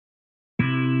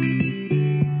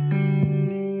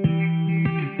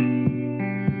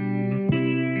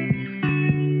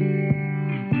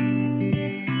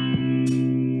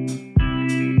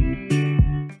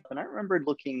remembered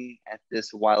looking at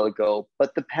this a while ago,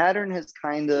 but the pattern has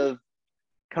kind of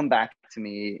come back to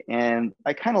me, and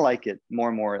I kind of like it more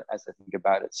and more as I think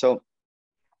about it. So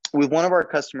with one of our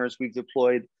customers, we've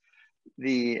deployed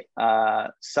the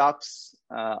SOPs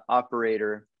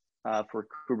operator for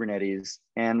Kubernetes.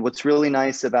 And what's really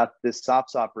nice about this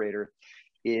SOPs operator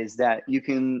is that you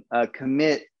can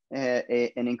commit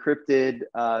an encrypted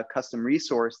custom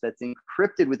resource that's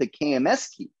encrypted with a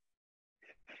KMS key.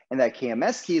 And that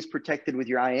KMS key is protected with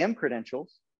your IAM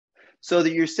credentials so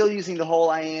that you're still using the whole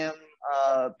IAM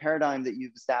paradigm that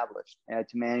you've established to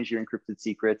manage your encrypted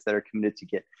secrets that are committed to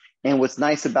Git. And what's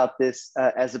nice about this,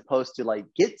 as opposed to like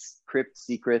Git's crypt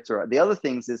secrets or the other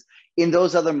things, is in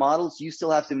those other models, you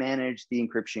still have to manage the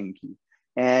encryption key.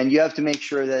 And you have to make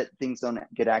sure that things don't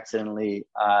get accidentally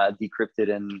decrypted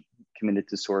and committed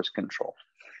to source control.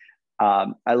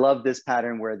 I love this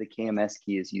pattern where the KMS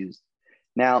key is used.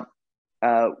 Now,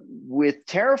 with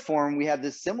Terraform, we have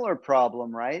this similar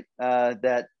problem, right?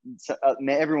 That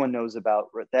everyone knows about,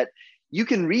 that you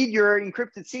can read your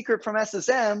encrypted secret from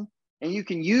SSM, and you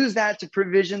can use that to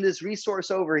provision this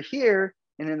resource over here.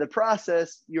 And in the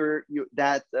process,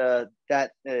 that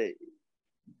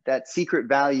secret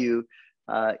value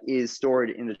is stored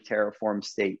in the Terraform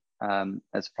state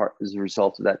as a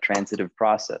result of that transitive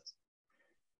process.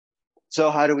 So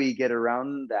how do we get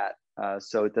around that?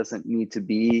 So it doesn't need to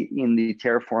be in the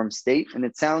Terraform state. And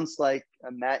it sounds like,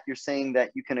 Matt, you're saying that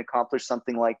you can accomplish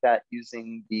something like that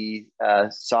using the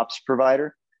SOPs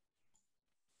provider.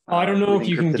 I don't know if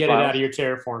you can get it out of your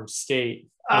Terraform state.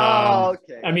 Oh,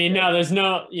 okay. I mean, no, there's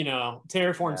no,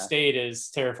 Terraform state is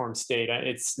Terraform state.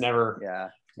 It's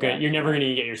never good. You're never going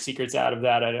to get your secrets out of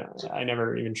that. I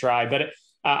never even try. But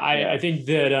I think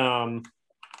that,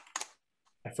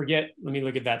 I forget, let me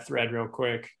look at that thread real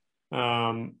quick.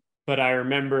 But I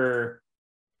remember,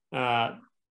 they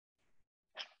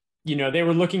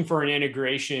were looking for an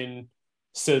integration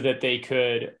so that they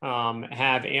could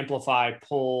have Amplify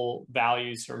pull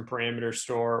values from parameter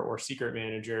store or secret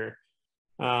manager.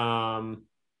 And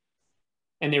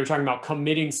they were talking about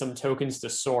committing some tokens to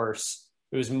source.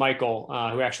 It was Michael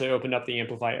who actually opened up the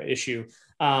Amplify issue.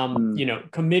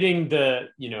 Committing the,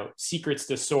 secrets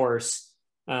to source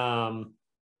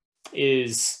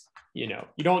is, you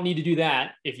don't need to do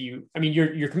that if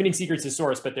you're committing secrets to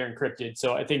source, but they're encrypted.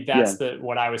 So I think that's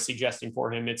what I was suggesting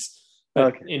for him.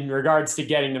 In regards to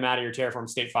getting them out of your Terraform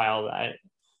state file,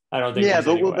 I don't think. Yeah,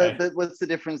 but what's the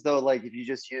difference though? Like if you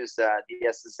just use the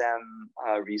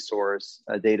SSM resource,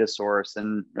 data source,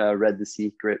 and read the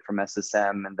secret from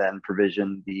SSM, and then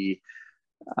provision the.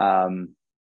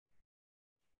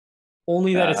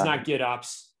 Only that it's not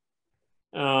GitOps.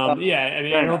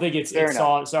 I don't think it's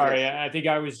all. Sorry, yes. I think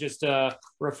I was just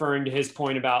referring to his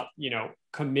point about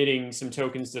committing some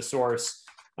tokens to source.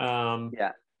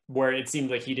 Where it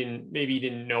seemed like he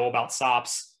didn't know about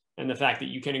SOPs and the fact that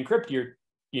you can encrypt your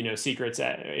secrets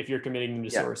if you're committing them to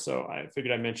source. So I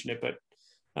figured I'd mention it, but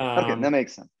okay, that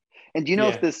makes sense. And do you know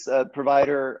if this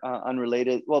provider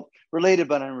related but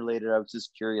unrelated? I was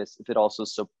just curious if it also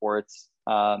supports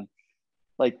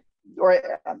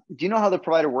do you know how the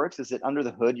provider works? Is it under the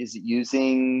hood? Is it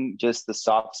using just the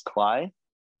SOPs CLI?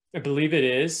 I believe it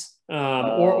is.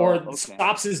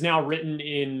 SOPs is now written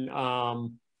in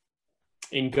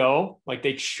Go. Like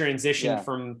they transitioned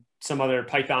from some other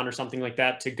Python or something like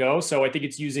that to Go. So I think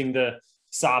it's using the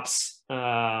SOPs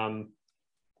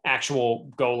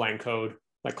actual Golang code,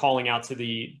 like calling out to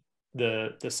the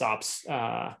SOPs.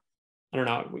 I don't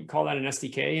know. We call that an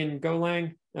SDK in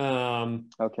Golang.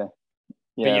 Okay.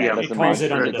 It calls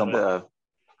it under the.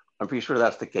 I'm pretty sure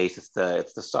that's the case. It's the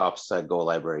SOPs Go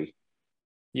library.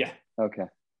 Yeah. Okay,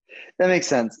 that makes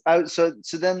sense. So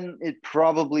then it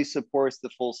probably supports the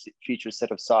full feature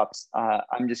set of SOPs.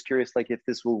 I'm just curious, like if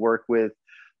this will work with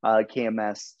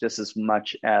KMS just as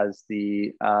much as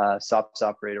the SOPs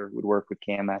operator would work with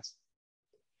KMS.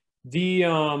 It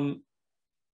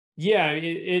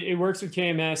works with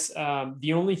KMS.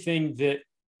 The only thing that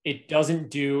it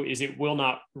doesn't do is it will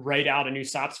not write out a new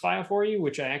SOPs file for you,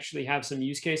 which I actually have some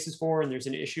use cases for, and there's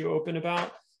an issue open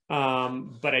about.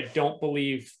 But I don't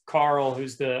believe Carl,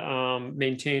 who's the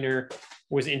maintainer,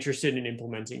 was interested in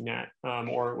implementing that,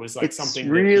 or it was like something.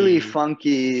 It's really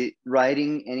funky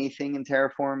writing anything in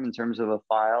Terraform in terms of a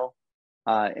file.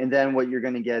 And then what you're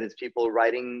going to get is people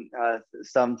writing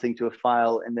something to a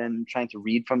file and then trying to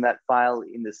read from that file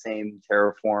in the same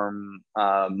Terraform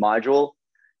module.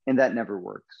 And that never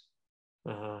works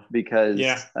because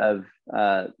of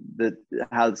how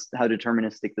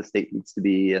deterministic the state needs to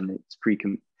be, and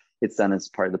it's done as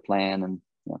part of the plan. And